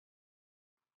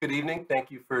Good evening.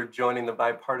 Thank you for joining the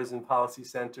Bipartisan Policy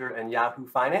Center and Yahoo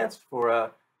Finance for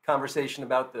a conversation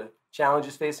about the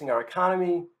challenges facing our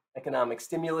economy, economic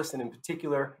stimulus, and in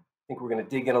particular, I think we're going to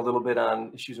dig in a little bit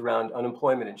on issues around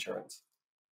unemployment insurance.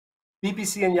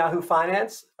 BPC and Yahoo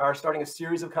Finance are starting a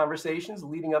series of conversations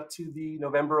leading up to the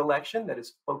November election that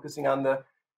is focusing on the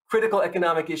critical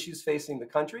economic issues facing the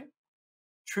country.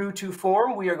 True to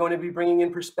form, we are going to be bringing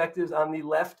in perspectives on the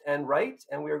left and right,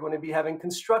 and we are going to be having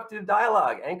constructive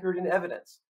dialogue anchored in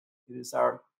evidence. It is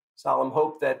our solemn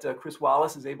hope that Chris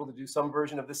Wallace is able to do some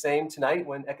version of the same tonight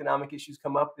when economic issues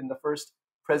come up in the first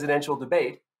presidential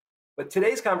debate. But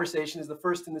today's conversation is the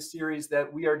first in the series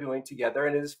that we are doing together,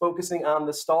 and it is focusing on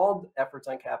the stalled efforts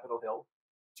on Capitol Hill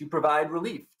to provide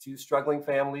relief to struggling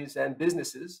families and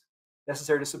businesses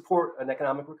necessary to support an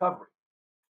economic recovery.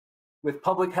 With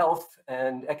public health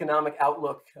and economic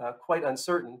outlook quite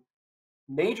uncertain,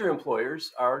 major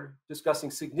employers are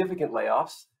discussing significant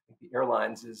layoffs. I think the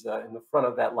airlines is in the front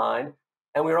of that line.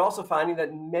 And we're also finding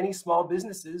that many small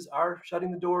businesses are shutting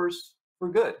the doors for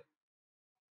good.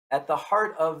 At the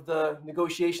heart of the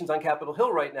negotiations on Capitol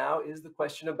Hill right now is the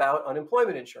question about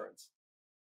unemployment insurance.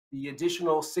 The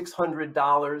additional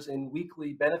 $600 in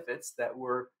weekly benefits that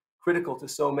were critical to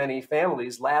so many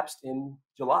families lapsed in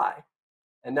July.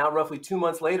 And now, roughly 2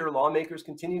 months later, lawmakers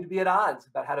continue to be at odds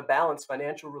about how to balance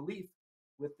financial relief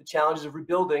with the challenges of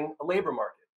rebuilding a labor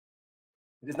market.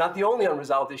 It is not the only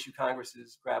unresolved issue Congress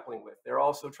is grappling with. They're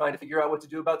also trying to figure out what to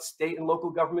do about state and local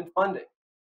government funding,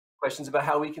 questions about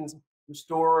how we can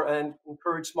restore and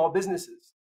encourage small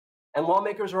businesses. And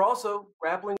lawmakers are also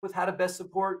grappling with how to best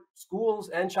support schools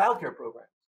and childcare programs.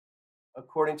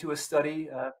 According to a study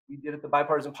we did at the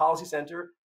Bipartisan Policy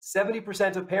Center,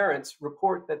 70% of parents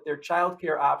report that their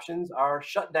childcare options are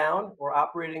shut down or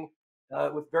operating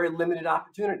with very limited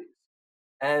opportunities.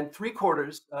 And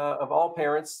 3/4 of all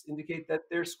parents indicate that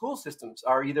their school systems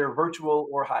are either virtual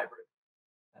or hybrid.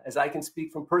 As I can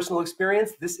speak from personal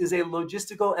experience, this is a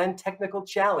logistical and technical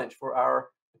challenge for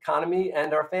our economy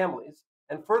and our families,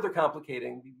 and further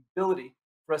complicating the ability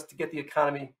for us to get the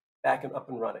economy back and up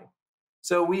and running.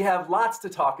 So we have lots to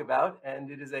talk about, and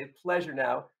it is a pleasure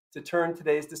now to turn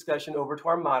today's discussion over to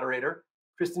our moderator,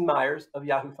 Kristin Myers of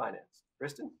Yahoo Finance.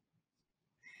 Kristin?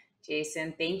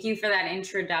 Jason, thank you for that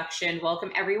introduction.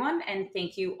 Welcome, everyone, and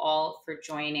thank you all for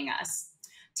joining us.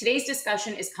 Today's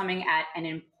discussion is coming at an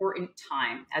important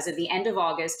time. As of the end of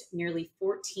August, nearly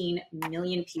 14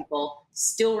 million people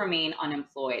still remain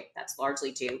unemployed. That's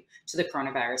largely due to the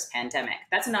coronavirus pandemic.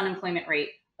 That's an unemployment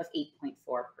rate of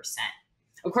 8.4%.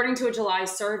 According to a July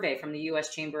survey from the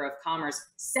U.S. Chamber of Commerce,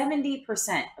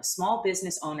 70% of small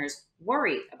business owners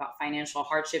worry about financial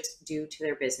hardships due to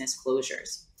their business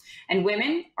closures. And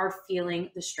women are feeling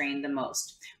the strain the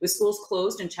most. With schools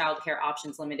closed and childcare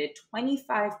options limited,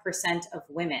 25% of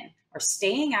women are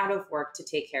staying out of work to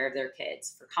take care of their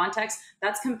kids. For context,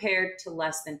 that's compared to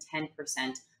less than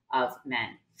 10% of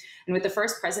men. And with the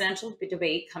first presidential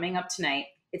debate coming up tonight,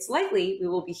 it's likely we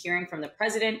will be hearing from the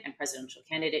president and presidential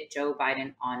candidate Joe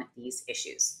Biden on these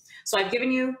issues. So I've given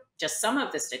you just some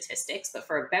of the statistics, but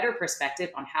for a better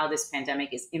perspective on how this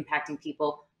pandemic is impacting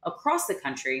people across the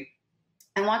country,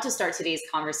 I want to start today's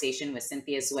conversation with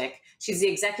Cynthia Swick. She's the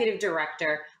executive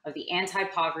director of the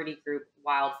anti-poverty group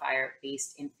Wildfire,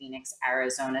 based in Phoenix,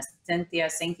 Arizona. Cynthia,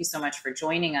 thank you so much for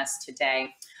joining us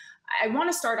today. I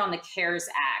want to start on the CARES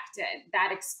Act.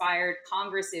 That expired.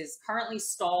 Congress is currently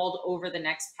stalled over the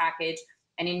next package.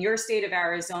 And in your state of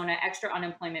Arizona, extra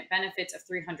unemployment benefits of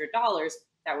 $300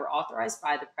 that were authorized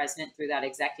by the president through that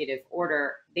executive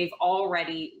order, they've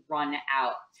already run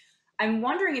out. I'm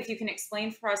wondering if you can explain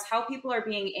for us how people are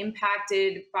being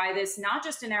impacted by this, not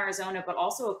just in Arizona, but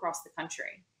also across the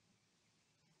country.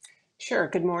 Sure.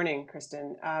 Good morning,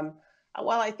 Kristin.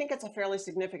 Well, I think it's a fairly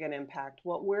significant impact.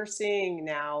 What we're seeing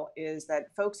now is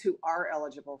that folks who are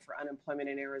eligible for unemployment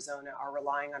in Arizona are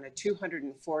relying on a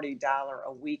 $240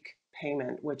 a week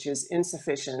payment, which is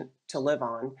insufficient to live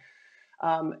on.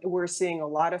 We're seeing a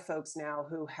lot of folks now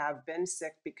who have been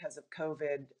sick because of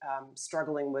COVID,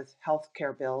 struggling with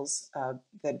healthcare bills,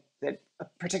 that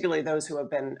particularly those who have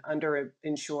been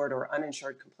underinsured or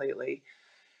uninsured completely.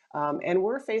 And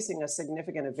we're facing a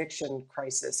significant eviction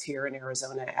crisis here in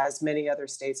Arizona, as many other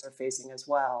states are facing as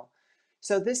well.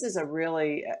 So this is a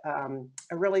really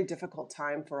difficult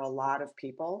time for a lot of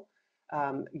people.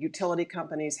 Utility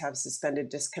companies have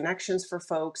suspended disconnections for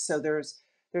folks. So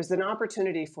there's an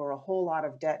opportunity for a whole lot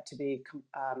of debt to be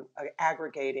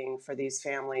aggregating for these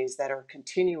families that are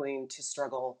continuing to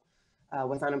struggle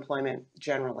with unemployment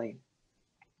generally.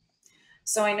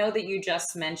 So I know that you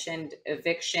just mentioned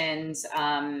evictions.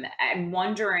 I'm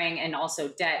wondering, and also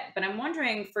debt, but I'm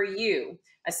wondering for you,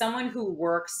 as someone who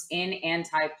works in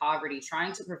anti-poverty,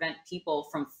 trying to prevent people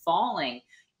from falling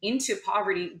into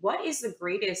poverty, what is the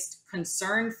greatest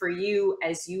concern for you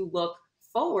as you look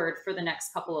forward for the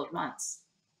next couple of months?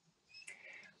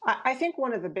 I think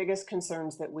one of the biggest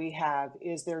concerns that we have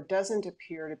is there doesn't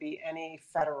appear to be any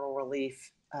federal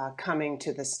relief coming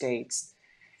to the states.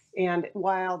 And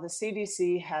while the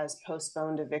CDC has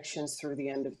postponed evictions through the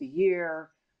end of the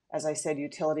year, as I said,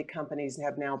 utility companies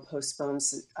have now postponed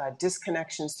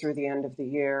disconnections through the end of the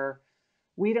year.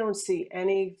 We don't see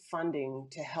any funding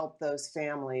to help those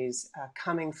families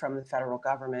coming from the federal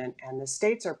government, and the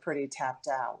states are pretty tapped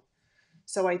out.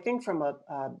 So I think from a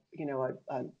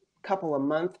couple of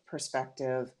month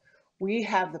perspective, we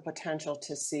have the potential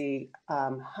to see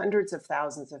hundreds of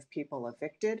thousands of people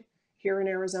evicted here in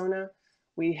Arizona.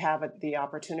 We have the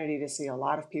opportunity to see a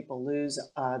lot of people lose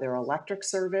their electric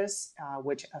service,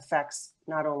 which affects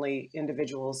not only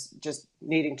individuals just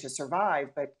needing to survive,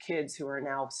 but kids who are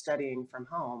now studying from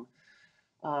home.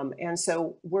 And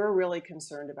so we're really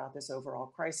concerned about this overall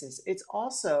crisis. It's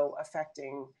also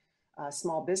affecting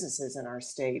small businesses in our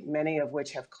state, many of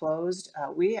which have closed.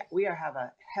 We have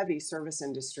a heavy service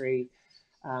industry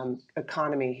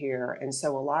economy here. And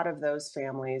so a lot of those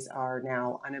families are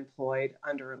now unemployed,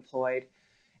 underemployed.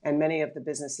 And many of the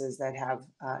businesses that have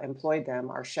employed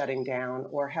them are shutting down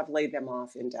or have laid them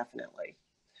off indefinitely.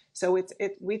 So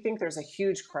we think there's a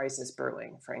huge crisis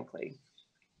brewing, frankly.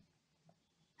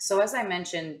 So as I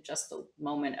mentioned just a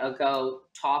moment ago,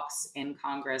 talks in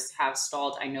Congress have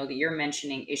stalled. I know that you're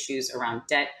mentioning issues around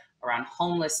debt, around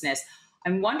homelessness.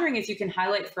 I'm wondering if you can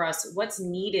highlight for us what's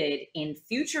needed in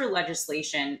future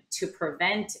legislation to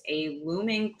prevent a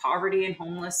looming poverty and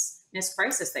homelessness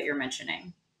crisis that you're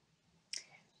mentioning.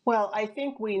 Well, I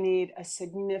think we need a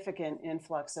significant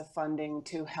influx of funding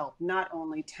to help not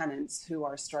only tenants who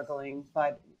are struggling,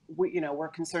 but we're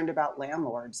concerned about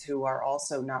landlords who are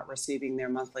also not receiving their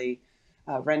monthly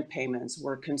rent payments.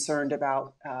 We're concerned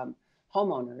about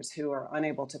homeowners who are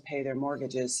unable to pay their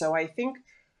mortgages. So I think,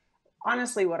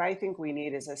 honestly, what I think we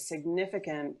need is a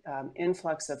significant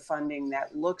influx of funding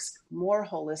that looks more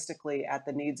holistically at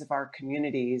the needs of our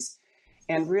communities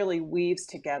and really weaves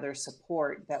together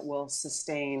support that will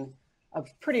sustain a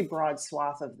pretty broad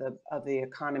swath of the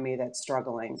economy that's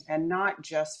struggling, and not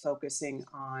just focusing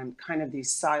on kind of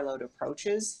these siloed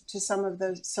approaches to some of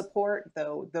the support,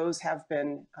 though those have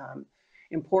been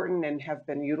important and have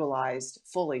been utilized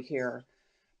fully here.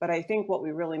 But I think what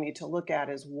we really need to look at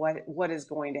is what is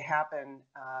going to happen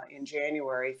in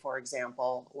January, for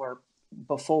example, or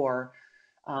before,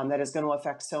 that is going to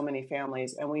affect so many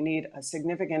families. And we need a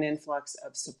significant influx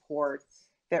of support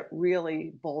that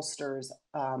really bolsters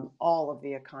all of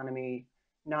the economy,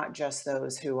 not just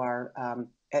those who are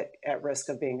at risk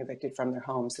of being evicted from their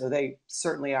homes. So they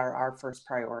certainly are our first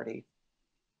priority.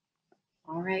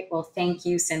 All right. Well, thank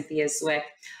you, Cynthia Swick.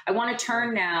 I want to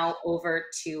turn now over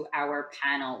to our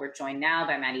panel. We're joined now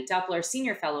by Mattie Duppler,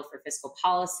 Senior Fellow for Fiscal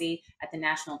Policy at the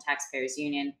National Taxpayers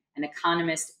Union, and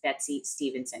economist Betsey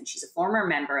Stevenson. She's a former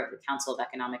member of the Council of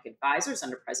Economic Advisors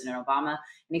under President Obama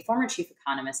and a former chief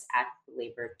economist at the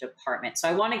Labor Department. So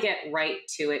I want to get right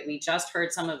to it. We just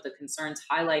heard some of the concerns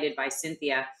highlighted by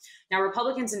Cynthia. Now,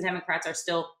 Republicans and Democrats are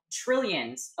still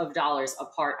trillions of dollars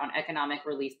apart on economic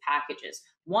relief packages.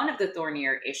 One of the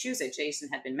thornier issues that Jason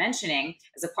had been mentioning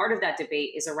as a part of that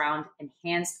debate is around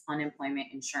enhanced unemployment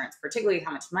insurance, particularly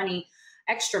how much money,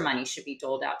 extra money, should be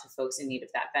doled out to folks in need of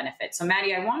that benefit. So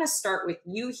Mattie, I want to start with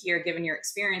you here, given your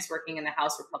experience working in the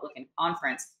House Republican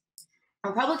Conference.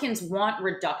 Republicans want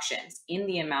reductions in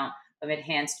the amount of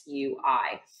enhanced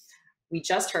UI. We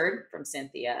just heard from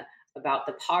Cynthia about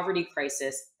the poverty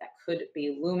crisis that could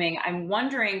be looming. I'm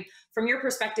wondering, from your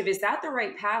perspective, is that the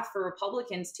right path for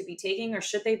Republicans to be taking, or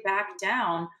should they back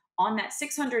down on that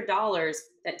 $600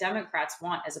 that Democrats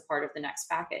want as a part of the next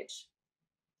package?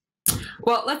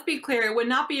 Well, let's be clear, it would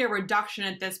not be a reduction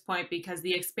at this point because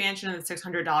the expansion of the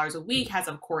 $600 a week has,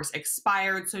 of course,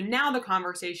 expired. So now the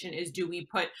conversation is, do we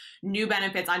put new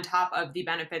benefits on top of the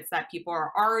benefits that people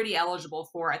are already eligible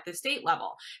for at the state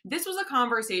level? This was a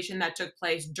conversation that took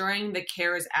place during the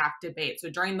CARES Act debate. So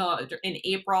in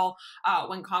April,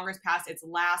 when Congress passed its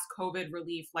last COVID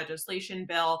relief legislation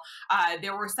bill,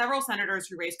 there were several senators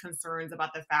who raised concerns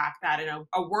about the fact that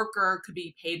a worker could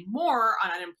be paid more on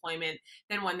unemployment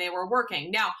than when they were working.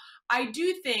 working. Now, I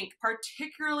do think,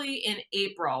 particularly in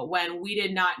April, when we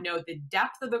did not know the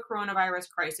depth of the coronavirus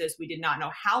crisis, we did not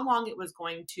know how long it was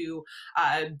going to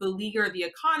beleaguer the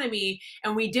economy,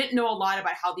 and we didn't know a lot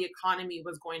about how the economy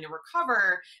was going to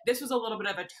recover, this was a little bit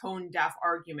of a tone-deaf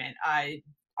argument.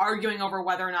 Arguing over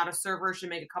whether or not a server should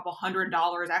make a couple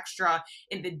 $100 extra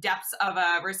in the depths of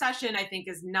a recession, I think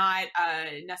is not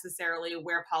necessarily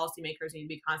where policymakers need to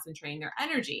be concentrating their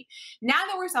energy. Now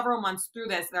that we're several months through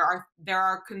this, there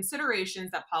are considerations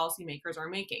that policymakers are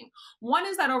making. One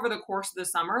is that over the course of the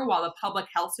summer, while the public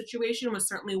health situation was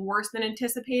certainly worse than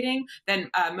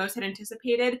most had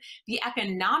anticipated, the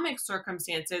economic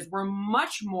circumstances were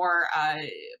much more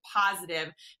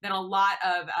positive than a lot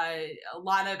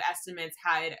of estimates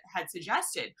had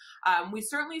suggested. We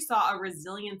certainly saw a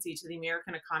resiliency to the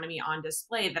American economy on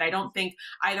display that I don't think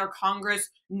either Congress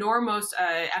nor most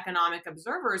economic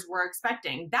observers were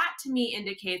expecting. That to me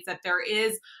indicates that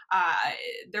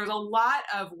there's a lot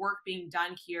of work being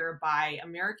done here by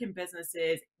American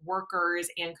businesses, workers,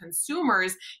 and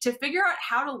consumers to figure out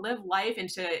how to live life and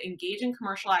to engage in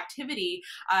commercial activity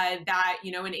that,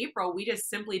 in April, we just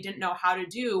simply didn't know how to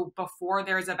do before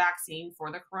there's a vaccine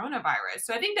for the coronavirus.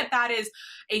 So I think that is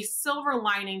a silver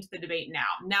lining to the debate now.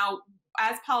 Now,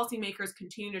 as policymakers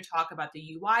continue to talk about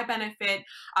the UI benefit,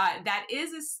 that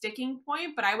is a sticking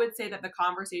point, but I would say that the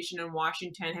conversation in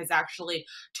Washington has actually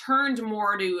turned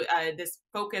more to this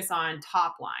focus on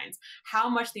top lines, how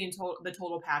much the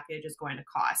total package is going to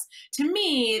cost. To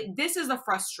me, this is a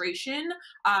frustration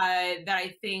that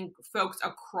I think folks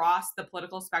across the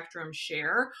political spectrum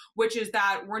share, which is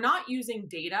that we're not using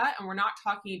data and we're not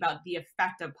talking about the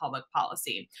effect of public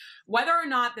policy. Whether or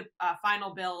not the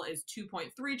final bill is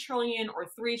 $2.3 trillion or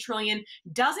 $3 trillion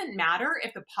doesn't matter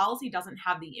if the policy doesn't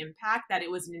have the impact that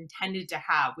it was intended to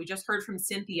have. We just heard from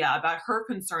Cynthia about her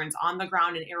concerns on the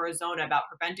ground in Arizona about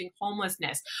preventing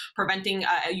homelessness, preventing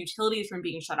utilities from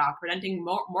being shut off, preventing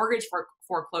mortgage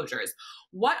foreclosures.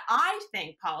 What I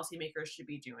think policymakers should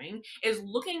be doing is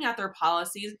looking at their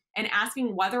policies and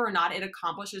asking whether or not it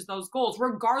accomplishes those goals,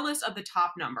 regardless of the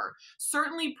top number.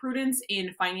 Certainly, prudence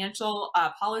in financial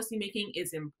policymaking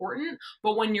is important,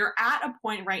 but when you're at a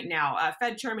point right now,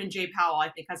 Fed Chairman Jay Powell, I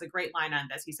think, has a great line on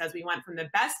this. He says we went from the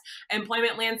best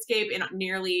employment landscape in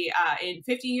nearly in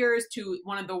 50 years to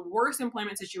one of the worst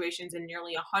employment situations in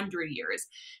nearly 100 years.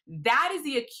 That is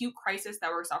the acute crisis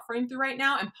that we're suffering through right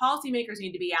now, and policymakers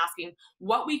need to be asking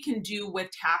what we can do with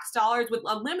tax dollars, with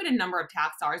a limited number of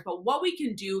tax dollars, but what we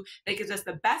can do that gives us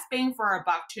the best bang for our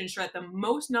buck to ensure that the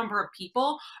most number of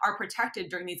people are protected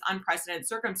during these unprecedented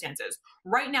circumstances.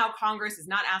 Right now, Congress is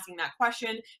not asking that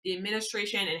question. The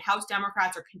administration and House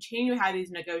Democrats are continuing to have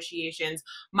these negotiations.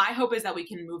 My hope is that we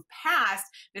can move past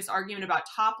this argument about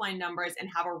top line numbers and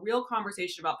have a real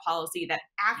conversation about policy that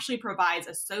actually provides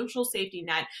a social safety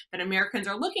net that Americans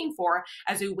are looking for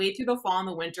as we wade through the fall and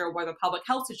the winter where the public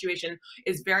health situation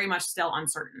is very much still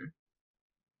uncertain.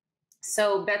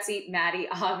 So Betsey, Mattie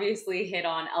obviously hit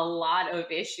on a lot of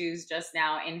issues just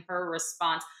now in her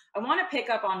response. I want to pick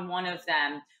up on one of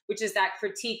them, which is that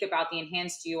critique about the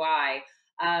enhanced UI,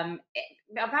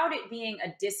 about it being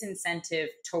a disincentive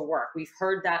to work. We've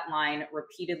heard that line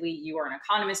repeatedly. You are an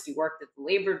economist, you worked at the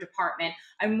Labor Department.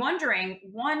 I'm wondering,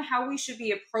 one, how we should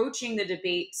be approaching the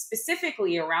debate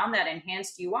specifically around that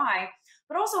enhanced UI,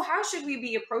 but also how should we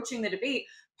be approaching the debate?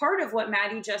 Part of what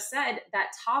Mattie just said,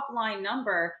 that top line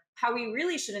number, how we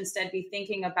really should instead be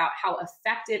thinking about how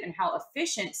effective and how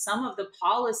efficient some of the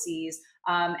policies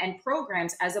and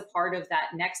programs as a part of that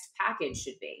next package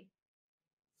should be.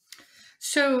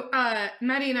 So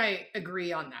Mattie and I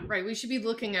agree on that, right? We should be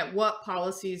looking at what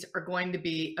policies are going to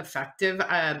be effective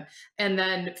and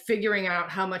then figuring out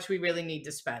how much we really need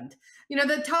to spend.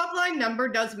 The top line number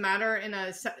does matter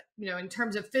in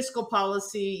terms of fiscal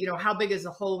policy, how big is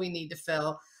the hole we need to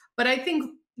fill. But I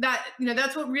think that,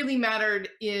 that's what really mattered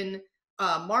in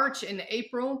March and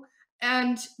April.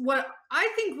 And what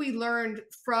I think we learned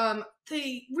from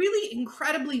the really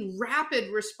incredibly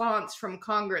rapid response from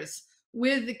Congress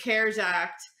with the CARES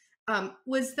Act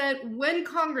was that when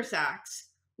Congress acts,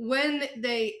 when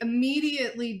they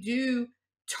immediately do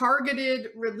targeted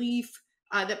relief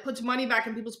that puts money back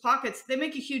in people's pockets, they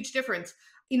make a huge difference.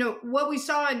 What we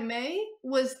saw in May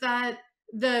was that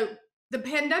the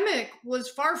pandemic was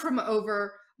far from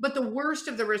over, but the worst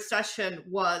of the recession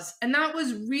was. And that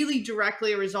was really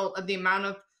directly a result of the amount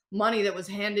of money that was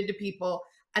handed to people.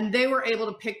 And they were able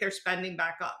to pick their spending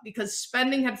back up because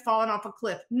spending had fallen off a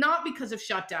cliff, not because of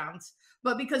shutdowns,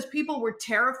 but because people were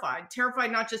terrified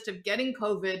not just of getting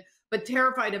COVID, but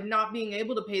terrified of not being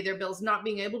able to pay their bills, not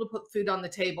being able to put food on the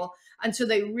table. And so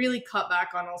they really cut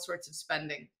back on all sorts of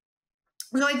spending.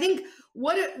 So I think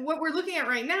what we're looking at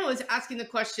right now is asking the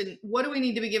question, what do we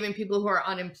need to be giving people who are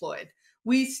unemployed?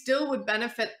 We still would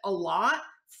benefit a lot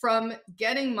from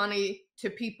getting money to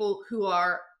people who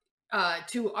are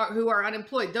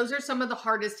unemployed. Those are some of the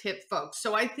hardest hit folks.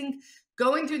 So I think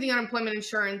going through the unemployment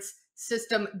insurance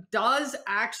system does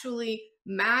actually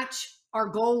match our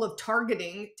goal of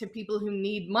targeting to people who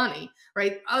need money,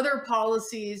 right? Other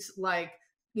policies like,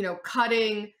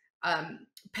 cutting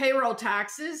payroll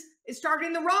taxes is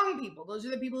targeting the wrong people. Those are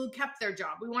the people who kept their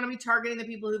job. We want to be targeting the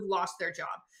people who've lost their job.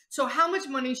 So how much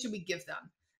money should we give them?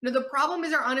 Now, the problem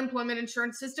is our unemployment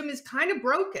insurance system is kind of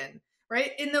broken,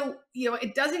 right?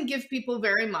 It doesn't give people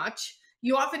very much.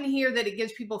 You often hear that it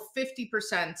gives people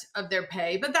 50% of their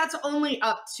pay, but that's only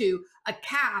up to a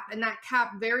cap, and that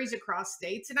cap varies across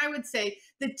states. And I would say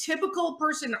the typical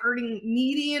person earning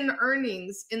median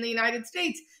earnings in the United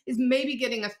States is maybe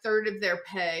getting a third of their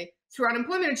pay through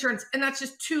unemployment insurance, and that's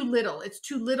just too little. It's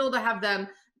too little to have them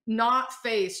not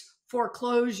face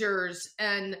foreclosures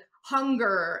and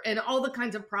hunger and all the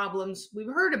kinds of problems we've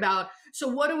heard about. So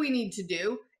what do we need to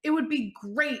do? It would be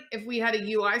great if we had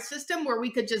a UI system where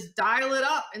we could just dial it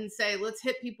up and say, let's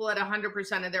hit people at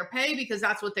 100% of their pay because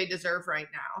that's what they deserve right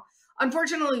now.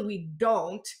 Unfortunately, we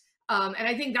don't. And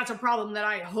I think that's a problem that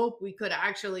I hope we could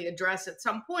actually address at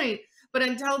some point. But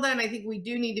until then, I think we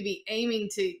do need to be aiming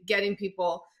to getting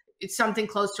people something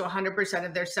close to 100%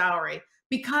 of their salary.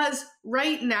 Because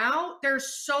right now,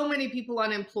 there's so many people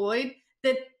unemployed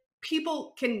that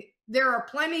there are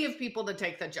plenty of people to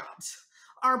take the jobs.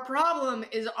 Our problem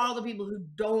is all the people who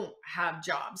don't have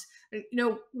jobs.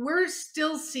 We're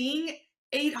still seeing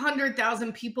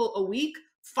 800,000 people a week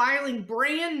filing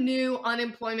brand new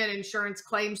unemployment insurance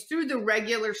claims through the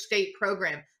regular state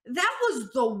program. That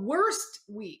was the worst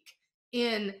week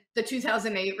in the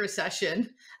 2008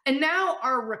 recession. And now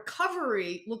our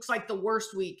recovery looks like the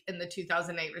worst week in the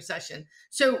 2008 recession.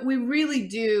 So we really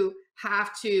do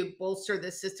have to bolster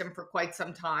this system for quite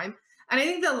some time. And I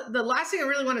think the last thing I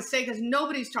really want to say, because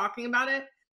nobody's talking about it,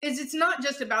 is it's not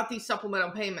just about these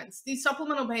supplemental payments. These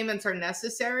supplemental payments are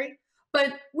necessary,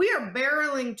 but we are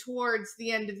barreling towards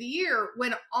the end of the year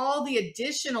when all the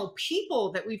additional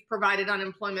people that we've provided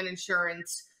unemployment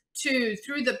insurance to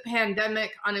through the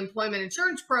pandemic unemployment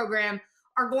insurance program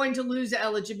are going to lose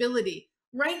eligibility.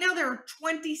 Right now, there are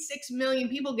 26 million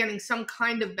people getting some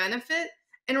kind of benefit,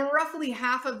 and roughly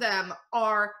half of them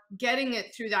are getting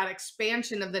it through that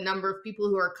expansion of the number of people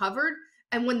who are covered.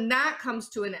 And when that comes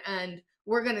to an end,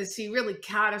 we're going to see really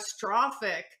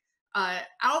catastrophic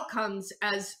outcomes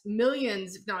as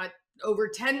millions, if not over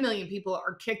 10 million people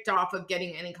are kicked off of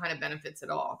getting any kind of benefits at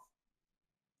all.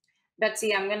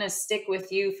 Betsey, I'm going to stick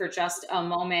with you for just a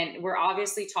moment. We're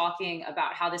obviously talking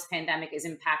about how this pandemic is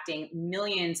impacting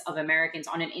millions of Americans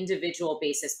on an individual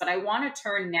basis, but I want to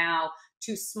turn now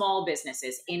to small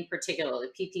businesses in particular.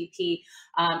 The PPP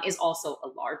is also a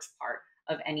large part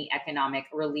of any economic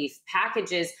relief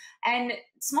packages. And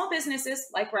small businesses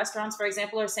like restaurants, for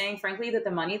example, are saying, frankly, that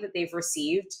the money that they've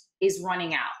received is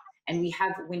running out and we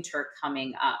have winter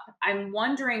coming up. I'm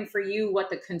wondering for you what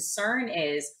the concern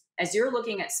is as you're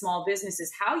looking at small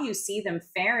businesses, how you see them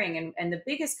faring and the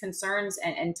biggest concerns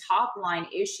and top line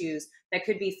issues that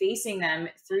could be facing them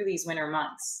through these winter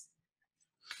months.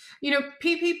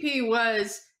 PPP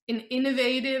was an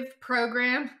innovative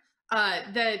program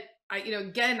that,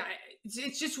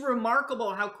 it's just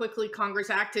remarkable how quickly Congress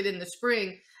acted in the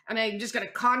spring. And I'm just going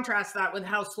to contrast that with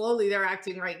how slowly they're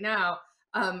acting right now.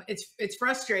 It's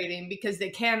frustrating because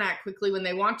they can act quickly when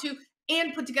they want to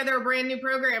and put together a brand new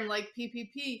program like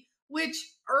PPP, which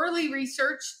early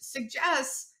research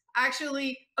suggests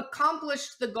actually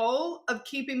accomplished the goal of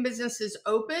keeping businesses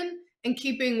open and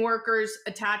keeping workers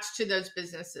attached to those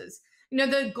businesses.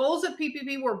 The goals of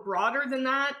PPP were broader than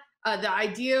that. The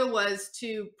idea was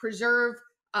to preserve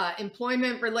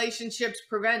employment relationships,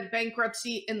 prevent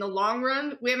bankruptcy in the long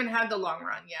run. We haven't had the long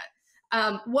run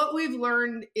yet. What we've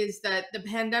learned is that the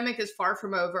pandemic is far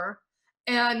from over.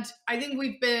 And I think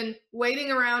we've been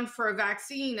waiting around for a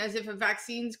vaccine as if a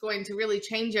vaccine's going to really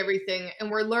change everything. And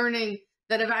we're learning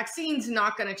that a vaccine's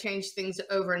not going to change things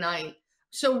overnight.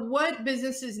 So what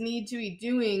businesses need to be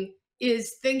doing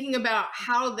is thinking about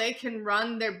how they can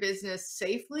run their business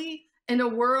safely in a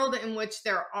world in which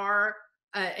there are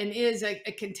and is a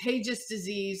contagious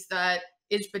disease that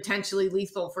is potentially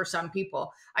lethal for some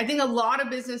people. I think a lot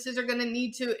of businesses are going to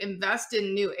need to invest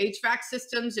in new HVAC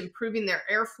systems, improving their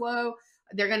airflow.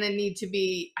 They're going to need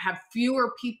to have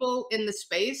fewer people in the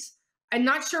space. I'm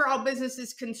not sure all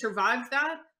businesses can survive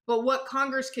that, but what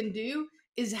Congress can do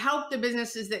is help the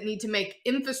businesses that need to make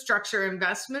infrastructure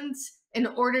investments in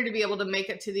order to be able to make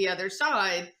it to the other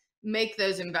side. make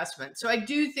those investments. So I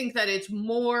do think that it's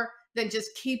more than just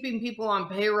keeping people on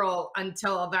payroll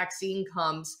until a vaccine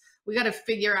comes. We got to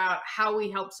figure out how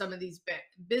we help some of these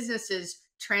businesses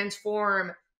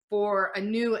transform for a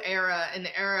new era, an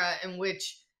era in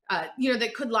which,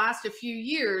 that could last a few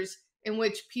years, in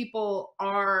which people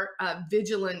are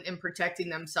vigilant in protecting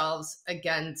themselves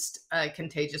against a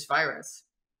contagious virus.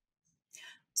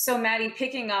 So, Mattie,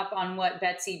 picking up on what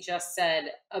Betsey just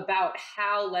said about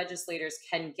how legislators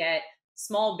can get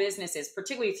small businesses,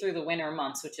 particularly through the winter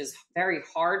months, which is very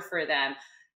hard for them.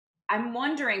 I'm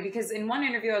wondering, because in one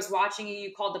interview I was watching,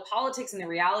 you called the politics and the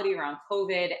reality around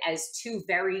COVID as two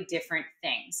very different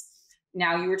things.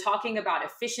 Now, you were talking about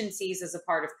efficiencies as a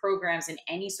part of programs in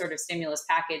any sort of stimulus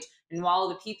package. And while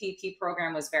the PPP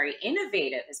program was very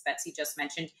innovative, as Betsey just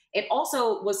mentioned, it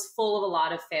also was full of a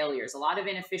lot of failures, a lot of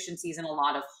inefficiencies, and a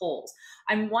lot of holes.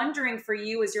 I'm wondering for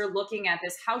you, as you're looking at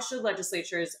this, how should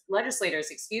legislators,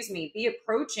 be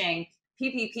approaching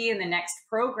PPP in the next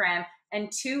program?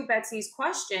 And to Betsey's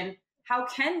question, how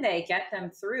can they get them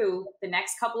through the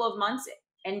next couple of months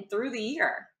and through the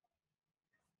year?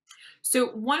 So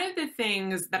one of the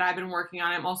things that I've been working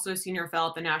on, I'm also a senior fellow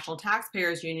at the National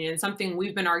Taxpayers Union, and something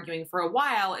we've been arguing for a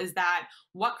while is that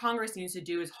what Congress needs to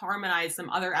do is harmonize some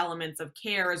other elements of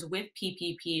CARES with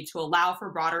PPP to allow for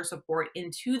broader support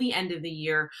into the end of the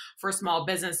year for small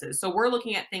businesses. So we're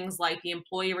looking at things like the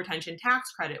Employee Retention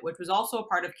Tax Credit, which was also a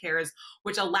part of CARES,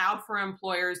 which allowed for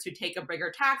employers to take a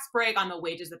bigger tax break on the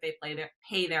wages that they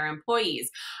pay their employees.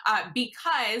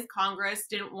 Because Congress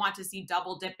didn't want to see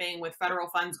double dipping with federal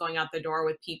funds going out the door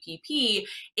with PPP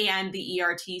and the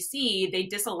ERTC, they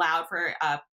disallowed for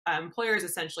employers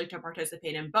essentially to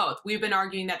participate in both. We've been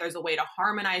arguing that there's a way to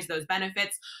harmonize those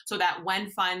benefits so that when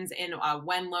funds and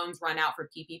when loans run out for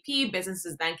PPP,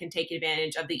 businesses then can take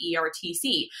advantage of the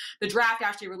ERTC. The draft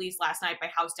actually released last night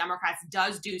by House Democrats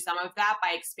does do some of that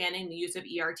by expanding the use of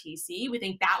ERTC. We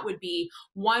think that would be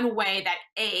one way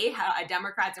that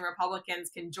Democrats and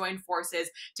Republicans can join forces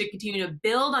to continue to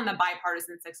build on the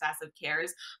bipartisan success of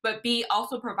CARES, but B,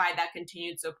 also provide that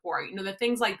continued support. The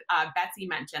things like Betsey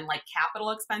mentioned, like capital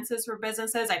expenses for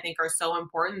businesses, I think are so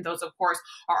important. Those, of course,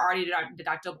 are already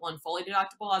deductible and fully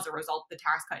deductible as a result of the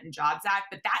Tax Cut and Jobs Act,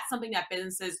 but that's something that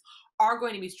businesses are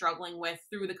going to be struggling with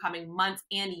through the coming months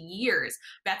and years.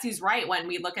 Betsey's right when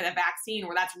we look at a vaccine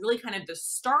where that's really kind of the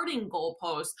starting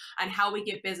goalpost on how we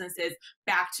get businesses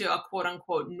back to a quote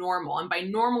unquote normal. And by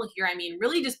normal here, I mean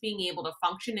really just being able to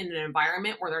function in an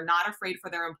environment where they're not afraid for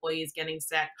their employees getting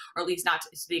sick, or at least not to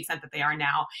the extent that they are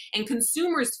now. And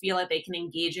consumers feel that they can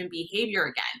engage in behavior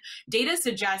again. Data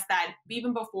suggests that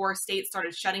even before states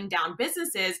started shutting down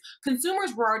businesses,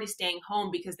 consumers were already staying home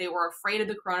because they were afraid of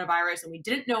the coronavirus, and we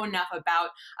didn't know enough about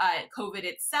COVID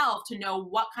itself to know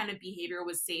what kind of behavior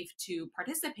was safe to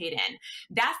participate in.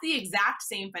 That's the exact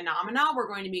same phenomena we're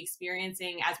going to be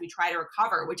experiencing as we try to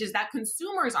recover, which is that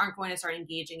consumers aren't going to start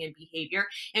engaging in behavior,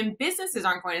 and businesses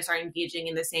aren't going to start engaging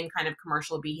in the same kind of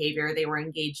commercial behavior they were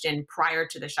engaged in prior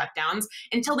to the shutdowns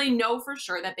until they know for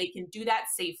sure that they can do that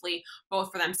safely,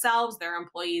 both for themselves, their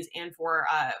employees, and for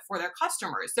their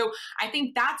customers. So I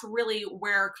think that's really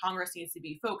where Congress needs to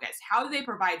be focused. How do they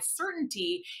provide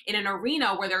certainty in an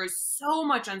arena where there is so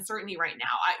much uncertainty right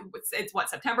now? It's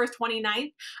September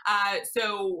 29th.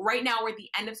 So right now we're at the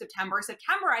end of September.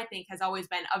 September, I think, has always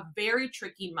been a very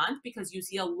tricky month because you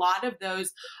see a lot of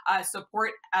those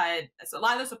support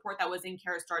that was in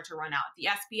CARES start to run out. The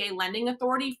SBA lending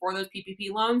authority for those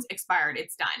PPP loans expired.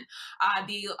 It's done.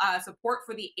 The support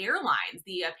for the airlines,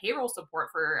 the payroll support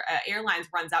for airlines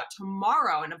runs out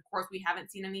tomorrow. And of course, we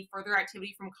haven't seen any further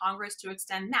activity from Congress to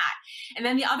extend that. And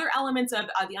then the other elements of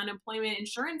the unemployment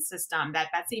insurance system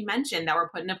that Betsey mentioned that were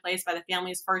put into place by the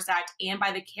Families First Act and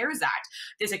by the CARES Act,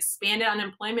 this expanded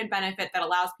unemployment benefit that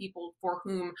allows people for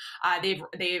whom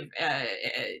they've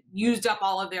used up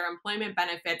all of their employment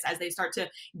benefits as they start to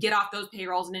get off those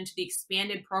payrolls and into the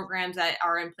expanded programs that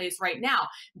are in place right now.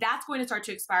 That's going to start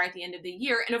to expire at the end of the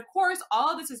year. And of course,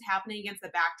 all of this is happening against the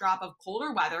backdrop of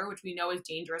colder weather, which we know is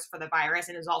dangerous for the virus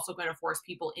and is also going to force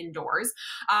people indoors,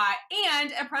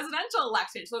 and a presidential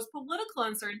election. So there's political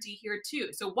uncertainty here too.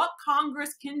 So what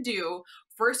Congress can do,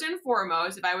 first and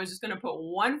foremost, if I was just going to put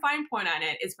one fine point on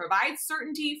it, is provide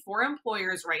certainty for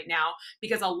employers right now,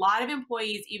 because a lot of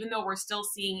employees, even though we're still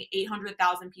seeing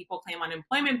 800,000 people claim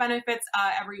unemployment benefits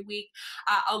every week,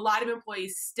 a lot of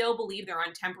employees still believe they're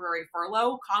on temporary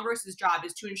furlough. Congress's job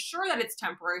is to ensure that it's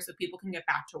temporary so people can get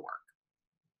back to work.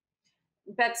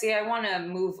 Betsey, I want to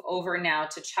move over now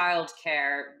to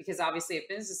childcare, because obviously if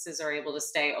businesses are able to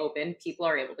stay open, people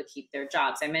are able to keep their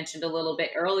jobs. I mentioned a little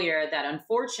bit earlier that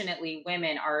unfortunately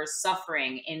women are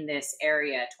suffering in this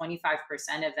area, 25%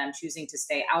 of them choosing to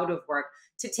stay out of work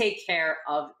to take care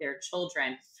of their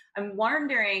children. I'm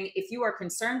wondering if you are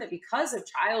concerned that because of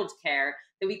childcare,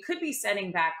 that we could be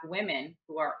setting back women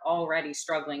who are already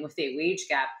struggling with a wage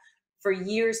gap for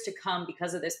years to come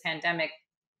because of this pandemic.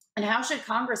 And how should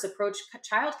Congress approach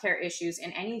childcare issues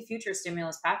in any future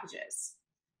stimulus packages?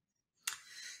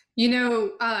 You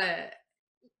know,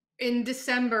 in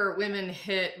December, women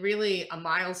hit really a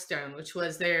milestone, which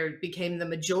was they became the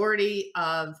majority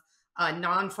of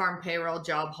non-farm payroll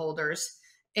job holders.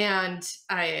 And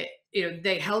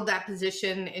they held that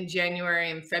position in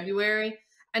January and February,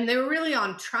 and they were really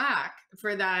on track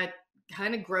for that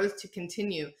kind of growth to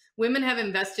continue. Women have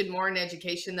invested more in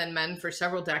education than men for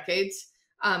several decades.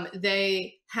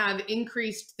 They have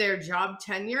increased their job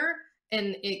tenure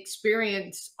and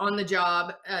experience on the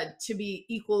job to be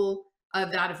equal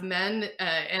of that of men,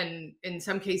 and in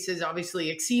some cases, obviously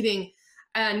exceeding.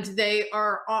 And they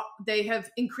have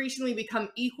increasingly become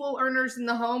equal earners in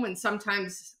the home, and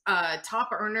sometimes top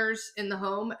earners in the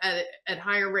home at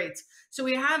higher rates. So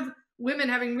we have women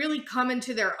having really come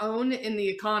into their own in the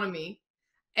economy,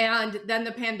 and then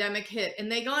the pandemic hit,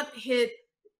 and they got hit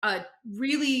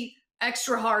really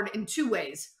extra hard in two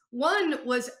ways. One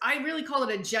was, I really call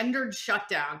it a gendered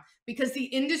shutdown, because the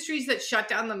industries that shut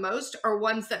down the most are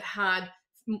ones that had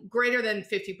greater than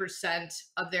 50%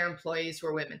 of their employees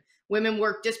were women. Women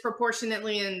work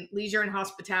disproportionately in leisure and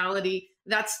hospitality.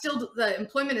 That's still, the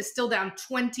employment is still down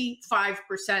 25%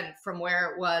 from where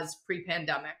it was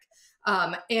pre-pandemic.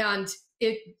 And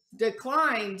it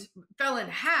declined, fell in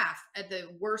half at the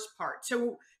worst part.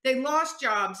 So they lost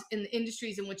jobs in the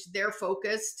industries in which they're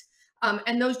focused.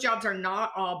 And those jobs are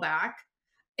not all back.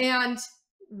 And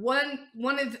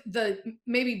one of the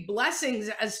maybe blessings,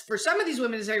 as for some of these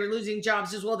women, as they were losing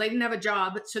jobs, as well, they didn't have a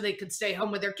job, so they could stay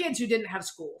home with their kids who didn't have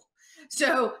school.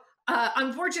 So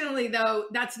unfortunately, though,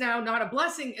 that's now not a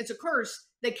blessing, it's a curse.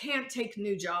 They can't take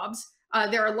new jobs.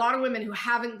 There are a lot of women who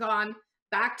haven't gone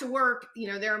back to work. You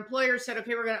know, their employers said,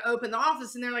 okay, we're going to open the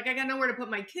office, and they're like, I got nowhere to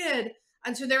put my kid.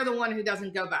 And so they're the one who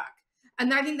doesn't go back.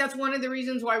 And I think that's one of the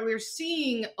reasons why we're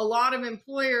seeing a lot of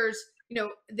employers, you know,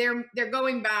 they're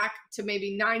going back to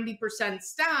maybe 90%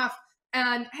 staff,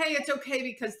 and hey, it's okay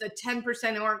because the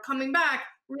 10% who aren't coming back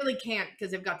really can't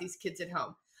because they've got these kids at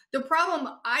home. The problem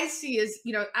I see is,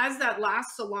 you know, as that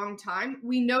lasts a long time,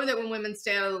 we know that when women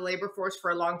stay out of the labor force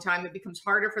for a long time, it becomes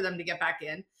harder for them to get back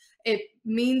in. It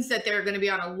means that they're going to be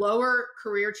on a lower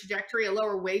career trajectory, a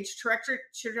lower wage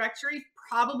trajectory,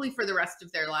 probably for the rest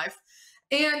of their life.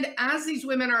 And as these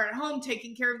women are at home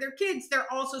taking care of their kids, they're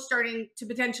also starting to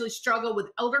potentially struggle with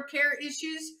elder care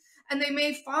issues. And they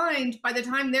may find by the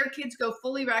time their kids go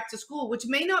fully back to school, which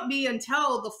may not be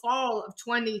until the fall of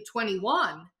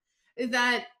 2021,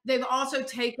 that they've also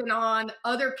taken on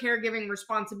other caregiving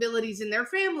responsibilities in their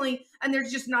family, and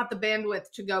there's just not the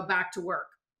bandwidth to go back to work.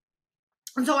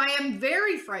 And so I am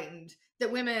very frightened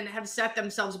that women have set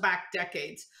themselves back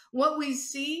decades. What we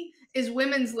see is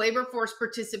women's labor force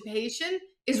participation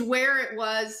is where it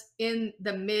was in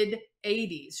the mid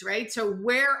 80s, right? So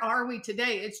where are we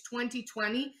today? It's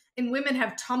 2020, and women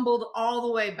have tumbled all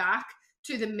the way back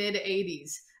to the mid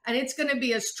 80s. And it's going to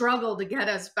be a struggle to get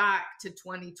us back to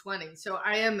 2020. So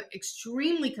I am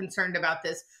extremely concerned about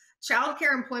this.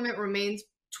 Childcare employment remains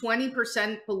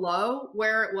 20% below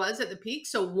where it was at the peak.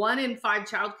 So 1 in 5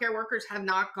 childcare workers have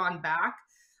not gone back.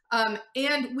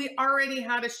 And we already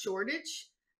had a shortage.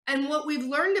 And what we've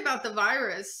learned about the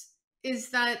virus is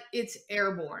that it's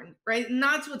airborne, right? And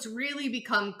that's what's really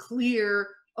become clear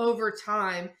over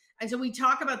time. And so we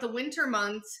talk about the winter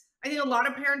months. I think a lot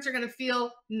of parents are going to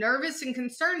feel nervous and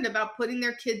concerned about putting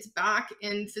their kids back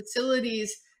in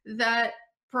facilities that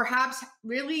perhaps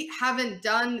really haven't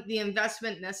done the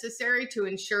investment necessary to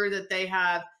ensure that they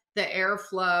have the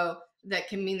airflow that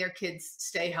can mean their kids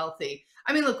stay healthy.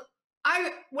 I mean, look,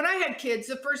 when I had kids,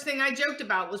 the first thing I joked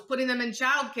about was putting them in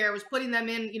childcare, was putting them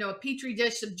in, you know, a petri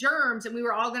dish of germs, and we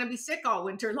were all going to be sick all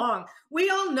winter long. We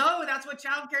all know that's what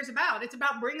childcare is about. It's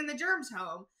about bringing the germs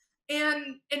home.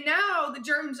 And now the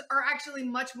germs are actually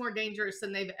much more dangerous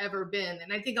than they've ever been.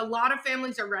 And I think a lot of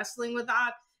families are wrestling with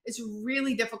that. It's a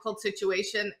really difficult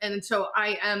situation. And so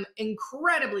I am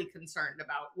incredibly concerned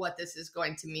about what this is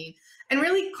going to mean. And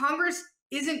really, Congress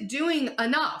isn't doing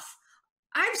enough.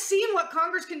 I've seen what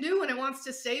Congress can do when it wants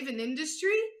to save an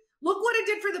industry. Look what it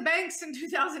did for the banks in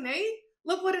 2008.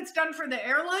 Look what it's done for the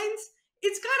airlines.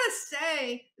 It's got to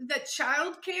say that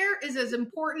childcare is as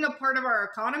important a part of our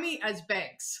economy as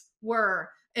banks. were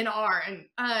and are. And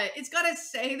it's got to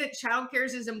say that childcare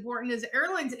is as important as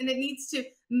airlines, and it needs to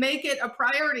make it a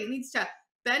priority. It needs to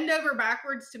bend over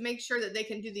backwards to make sure that they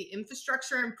can do the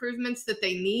infrastructure improvements that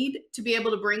they need to be able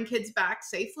to bring kids back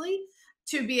safely,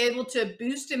 to be able to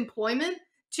boost employment,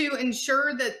 to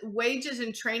ensure that wages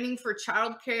and training for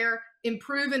childcare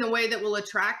improve in a way that will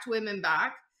attract women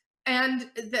back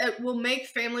and that will make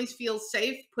families feel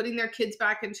safe putting their kids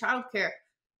back in childcare.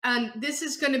 And this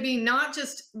is going to be not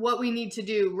just what we need to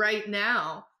do right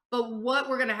now, but what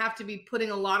we're going to have to be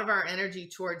putting a lot of our energy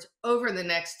towards over the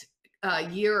next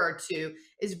year or two,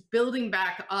 is building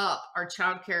back up our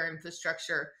childcare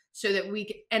infrastructure so that we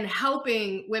can, and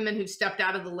helping women who've stepped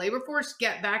out of the labor force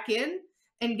get back in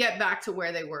and get back to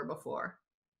where they were before.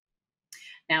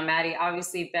 Now, Mattie,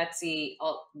 obviously Betsey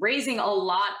raising a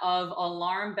lot of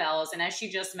alarm bells. And as she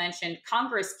just mentioned,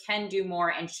 Congress can do more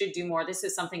and should do more. This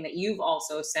is something that you've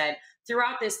also said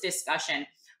throughout this discussion.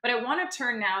 But I want to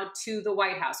turn now to the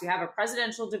White House. We have a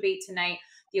presidential debate tonight.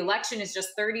 The election is just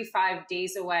 35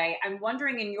 days away. I'm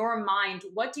wondering, in your mind,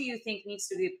 what do you think needs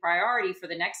to be a priority for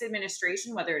the next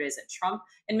administration, whether it is a Trump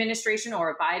administration or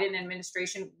a Biden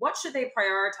administration? What should they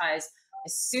prioritize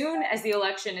as soon as the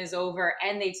election is over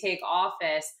and they take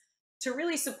office to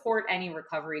really support any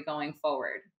recovery going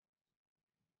forward?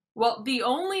 Well, the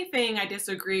only thing I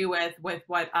disagree with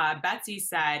what Betsey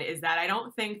said is that I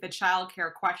don't think the child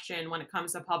care question when it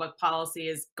comes to public policy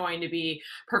is going to be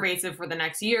pervasive for the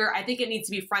next year. I think it needs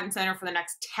to be front and center for the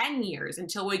next 10 years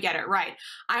until we get it right.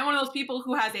 I'm one of those people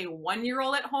who has a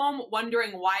 1-year-old at home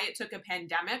wondering why it took a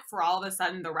pandemic for all of a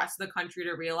sudden the rest of the country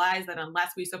to realize that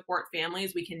unless we support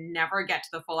families, we can never get to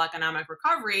the full economic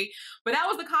recovery. But that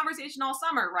was the conversation all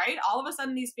summer, right? All of a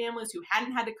sudden, these families who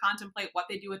hadn't had to contemplate what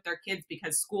they do with their kids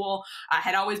because school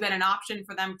had always been an option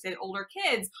for them to older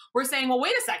kids, we're saying, well,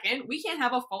 wait a second, we can't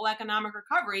have a full economic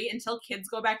recovery until kids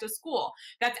go back to school.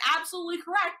 That's absolutely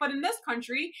correct. But in this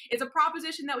country, it's a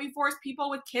proposition that we force people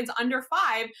with kids under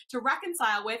 5 to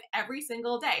reconcile with every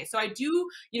single day. So I do,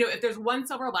 if there's one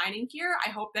silver lining here, I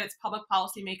hope that it's public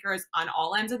policymakers on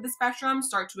all ends of the spectrum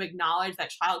start to acknowledge that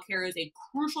childcare is a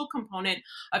crucial component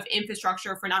of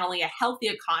infrastructure for not only a healthy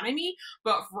economy,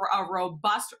 but for a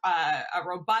robust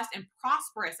and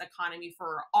prosperous economy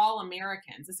for all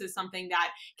Americans. This is something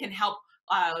that can help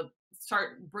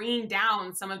start bringing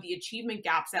down some of the achievement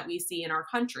gaps that we see in our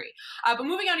country. But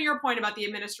moving on to your point about the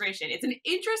administration, it's an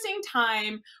interesting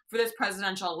time for this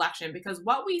presidential election because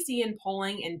what we see in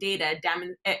polling and data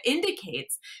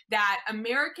indicates that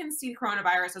Americans see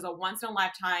coronavirus as a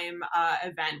once-in-a-lifetime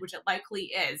event, which it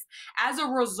likely is. As a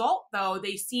result, though,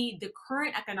 they see the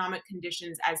current economic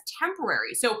conditions as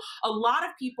temporary. So a lot of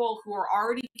people who are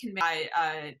already convinced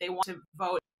they want to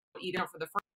vote either for the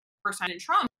first time in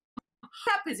Trump,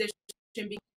 that position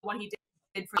because what he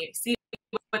did for me. See,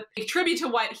 but they attribute to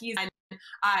what he's done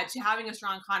to having a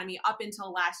strong economy up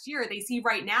until last year, they see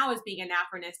right now as being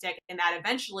anachronistic and that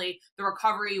eventually the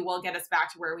recovery will get us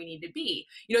back to where we need to be.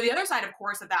 The other side, of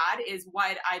course, of that is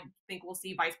what I think we'll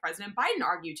see Vice President Biden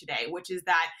argue today, which is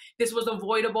that this was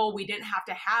avoidable. We didn't have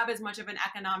to have as much of an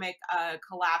economic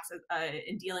collapse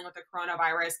in dealing with the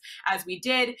coronavirus as we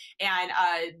did. And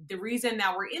the reason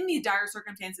that we're in these dire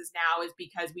circumstances now is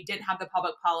because we didn't have the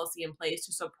public policy in place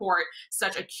to support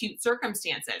such acute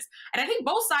circumstances. And I think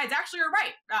both sides actually are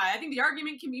right. I think the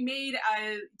argument can be made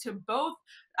to both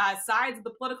sides of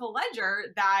the political ledger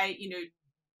that,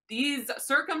 these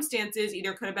circumstances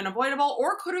either could have been avoidable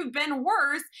or could have been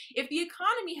worse if the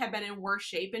economy had been in worse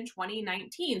shape in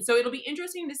 2019. So it'll be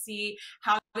interesting to see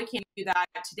how they can do that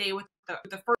today with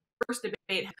the first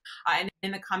debate and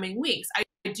in the coming weeks. I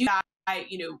do that,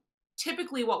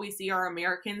 typically what we see are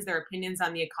Americans, their opinions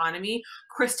on the economy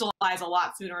crystallize a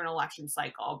lot sooner in an election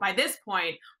cycle. By this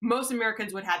point, most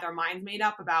Americans would have their minds made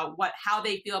up about how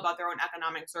they feel about their own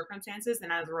economic circumstances,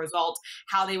 and as a result,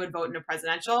 how they would vote in a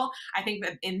presidential. I think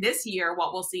that in this year,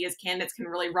 what we'll see is candidates can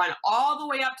really run all the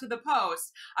way up to the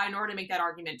post in order to make that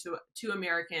argument to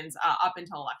Americans up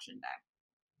until Election Day.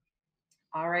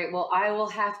 All right. Well, I will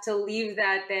have to leave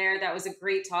that there. That was a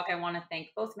great talk. I want to thank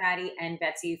both Mattie and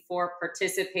Betsey for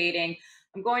participating.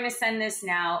 I'm going to send this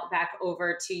now back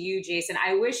over to you, Jason.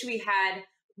 I wish we had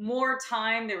more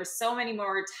time. There were so many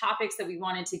more topics that we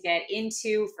wanted to get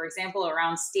into, for example,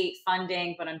 around state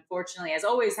funding. But unfortunately, as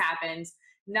always happens,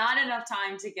 not enough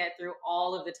time to get through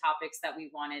all of the topics that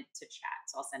we wanted to chat.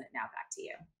 So I'll send it now back to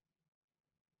you.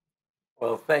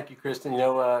 Well, thank you,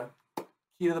 Kristin.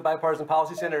 Key to the Bipartisan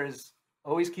Policy Center is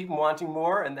always keep wanting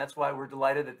more, and that's why we're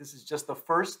delighted that this is just the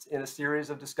first in a series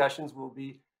of discussions we'll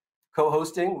be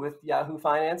co-hosting with Yahoo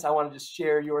Finance. I want to just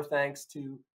share your thanks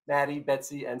to Mattie,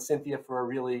 Betsey, and Cynthia for a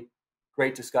really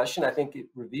great discussion. I think it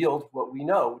revealed what we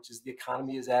know, which is the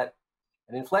economy is at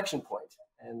an inflection point.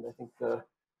 And I think the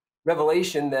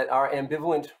revelation that our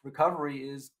ambivalent recovery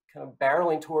is kind of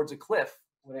barreling towards a cliff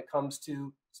when it comes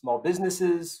to small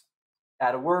businesses,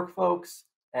 out of work folks,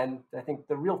 and I think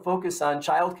the real focus on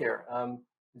childcare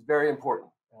is very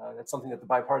important. That's something that the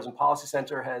Bipartisan Policy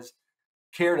Center has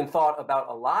cared and thought about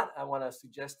a lot. I want to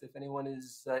suggest if anyone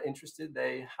is interested,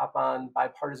 they hop on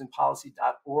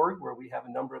bipartisanpolicy.org, where we have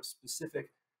a number of specific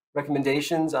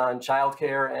recommendations on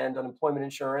childcare and unemployment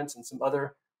insurance and some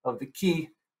other of the key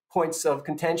points of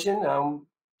contention.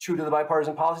 True to the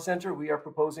Bipartisan Policy Center, we are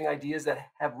proposing ideas that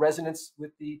have resonance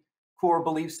with the core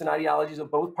beliefs and ideologies of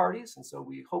both parties. And so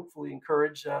we hopefully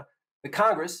encourage the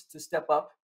Congress to step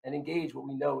up and engage what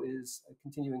we know is a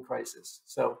continuing crisis.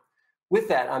 So with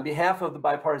that, on behalf of the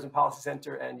Bipartisan Policy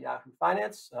Center and Yahoo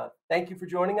Finance, thank you for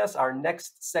joining us. Our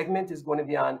next segment is going to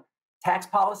be on tax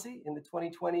policy in the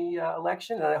 2020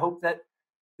 election. And I hope that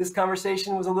this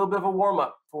conversation was a little bit of a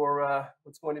warm-up for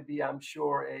what's going to be, I'm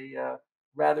sure, a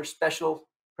rather special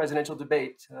presidential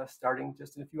debate starting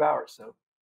just in a few hours. So,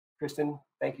 Kristin,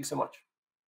 thank you so much.